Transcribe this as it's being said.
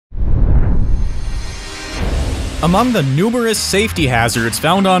Among the numerous safety hazards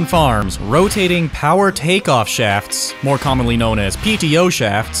found on farms, rotating power takeoff shafts, more commonly known as PTO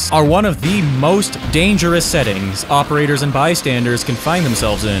shafts, are one of the most dangerous settings operators and bystanders can find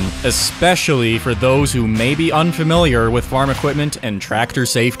themselves in, especially for those who may be unfamiliar with farm equipment and tractor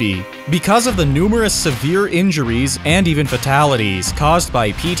safety. Because of the numerous severe injuries and even fatalities caused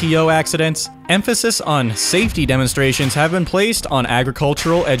by PTO accidents, emphasis on safety demonstrations have been placed on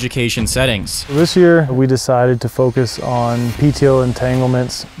agricultural education settings. This year we decided to focus on PTO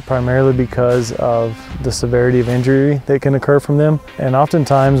entanglements primarily because of the severity of injury that can occur from them. And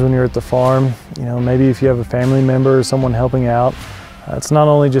oftentimes when you're at the farm, maybe if you have a family member or someone helping out, it's not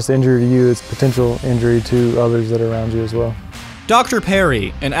only just injury to you, it's potential injury to others that are around you as well. Dr.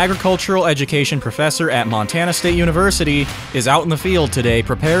 Perry, an agricultural education professor at Montana State University, is out in the field today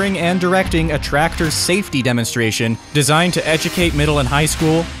preparing and directing a tractor safety demonstration designed to educate middle and high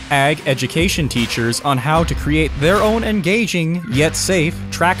school ag education teachers on how to create their own engaging, yet safe,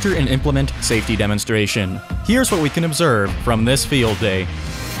 tractor and implement safety demonstration. Here's what we can observe from this field day.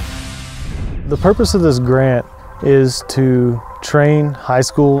 The purpose of this grant is to train high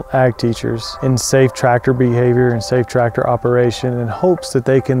school ag teachers in safe tractor behavior and safe tractor operation in hopes that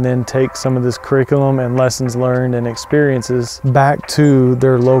they can then take some of this curriculum and lessons learned and experiences back to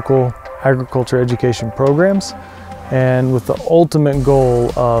their local agriculture education programs, and with the ultimate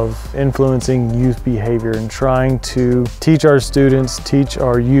goal of influencing youth behavior and trying to teach our students, teach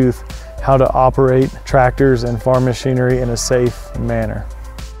our youth how to operate tractors and farm machinery in a safe manner.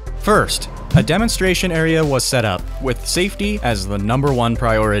 First, a demonstration area was set up, with safety as the #1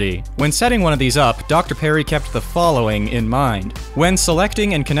 priority. When setting one of these up, Dr. Perry kept the following in mind. When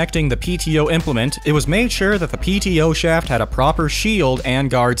selecting and connecting the PTO implement, it was made sure that the PTO shaft had a proper shield and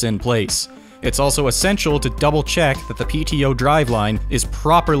guards in place. It's also essential to double check that the PTO driveline is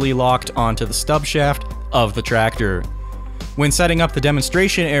properly locked onto the stub shaft of the tractor. When setting up the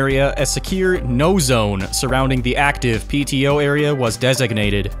demonstration area, a secure no zone surrounding the active PTO area was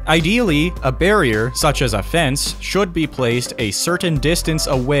designated. Ideally, a barrier, such as a fence, should be placed a certain distance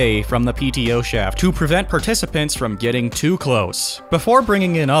away from the PTO shaft to prevent participants from getting too close. Before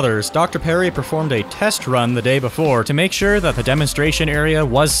bringing in others, Dr. Perry performed a test run the day before to make sure that the demonstration area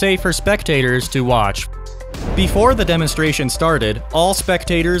was safe for spectators to watch. Before the demonstration started, all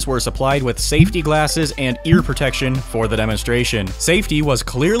spectators were supplied with safety glasses and ear protection for the demonstration. Safety was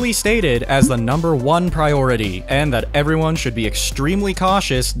clearly stated as the #1 priority, and that everyone should be extremely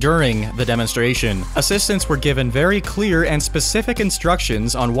cautious during the demonstration. Assistants were given very clear and specific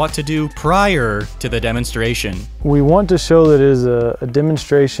instructions on what to do prior to the demonstration. We want to show that it is a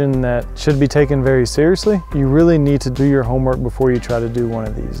demonstration that should be taken very seriously. You really need to do your homework before you try to do one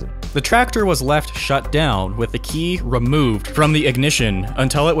of these. The tractor was left shut down with the key removed from the ignition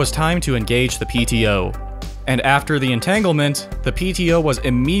until it was time to engage the PTO. And after the entanglement, the PTO was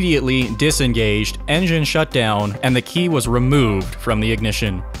immediately disengaged, engine shut down, and the key was removed from the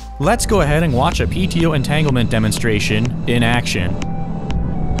ignition. Let's go ahead and watch a PTO entanglement demonstration in action.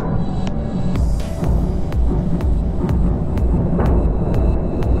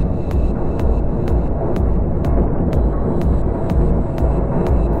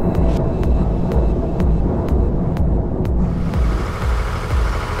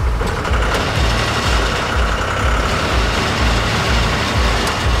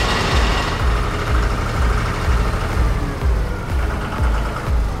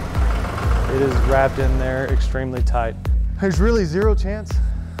 It is wrapped in there extremely tight. There's really zero chance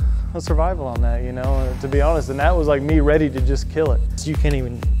of survival on that, to be honest, and that was like me ready to just kill it. You can't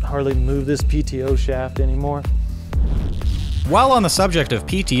even hardly move this PTO shaft anymore. While on the subject of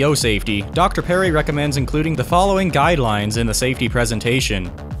PTO safety, Dr. Perry recommends including the following guidelines in the safety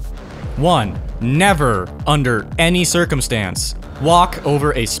presentation. 1. Never, under any circumstance, walk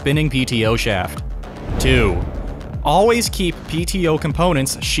over a spinning PTO shaft. 2. Always keep PTO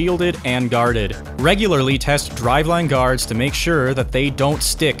components shielded and guarded. Regularly test driveline guards to make sure that they don't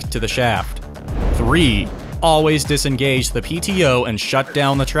stick to the shaft. 3. Always disengage the PTO and shut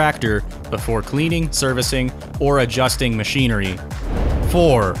down the tractor before cleaning, servicing, or adjusting machinery.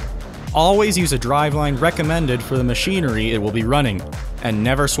 4. Always use a driveline recommended for the machinery it will be running, and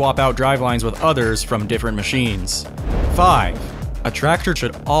never swap out drivelines with others from different machines. 5. A tractor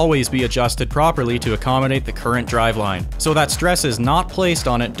should always be adjusted properly to accommodate the current driveline, so that stress is not placed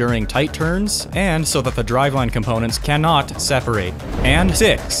on it during tight turns, and so that the driveline components cannot separate. And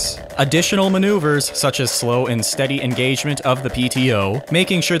 6. Additional maneuvers such as slow and steady engagement of the PTO,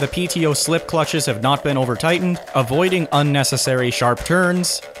 making sure the PTO slip clutches have not been over-tightened, avoiding unnecessary sharp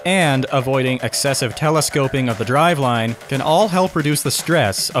turns, and avoiding excessive telescoping of the driveline can all help reduce the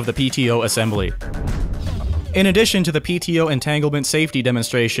stress of the PTO assembly. In addition to the PTO entanglement safety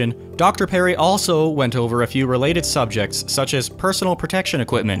demonstration, Dr. Perry also went over a few related subjects such as personal protection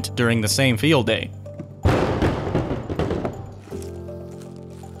equipment during the same field day.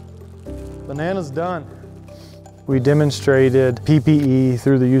 Banana's done. We demonstrated PPE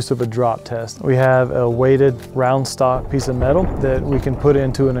through the use of a drop test. We have a weighted round stock piece of metal that we can put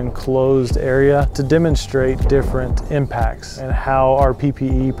into an enclosed area to demonstrate different impacts and how our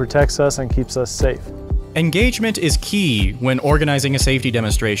PPE protects us and keeps us safe. Engagement is key when organizing a safety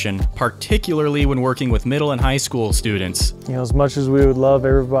demonstration, particularly when working with middle and high school students. You know, as much as we would love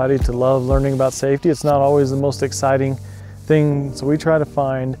everybody to love learning about safety, it's not always the most exciting thing, so we try to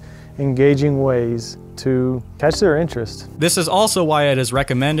find engaging ways to catch their interest. This is also why it is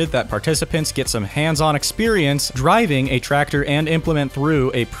recommended that participants get some hands-on experience driving a tractor and implement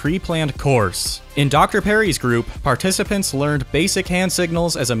through a pre-planned course. In Dr. Perry's group, participants learned basic hand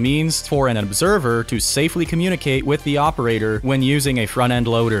signals as a means for an observer to safely communicate with the operator when using a front-end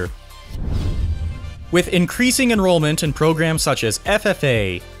loader. With increasing enrollment in programs such as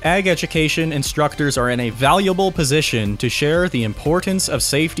FFA, ag education instructors are in a valuable position to share the importance of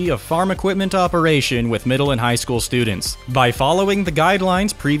safety of farm equipment operation with middle and high school students. By following the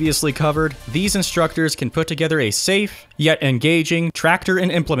guidelines previously covered, these instructors can put together a safe, yet engaging tractor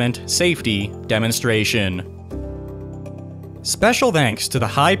and implement safety demonstration. Special thanks to the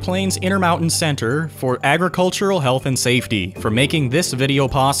High Plains Intermountain Center for Agricultural Health and Safety for making this video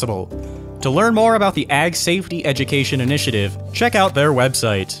possible. To learn more about the Ag Safety Education Initiative, check out their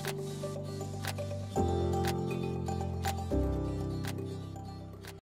website.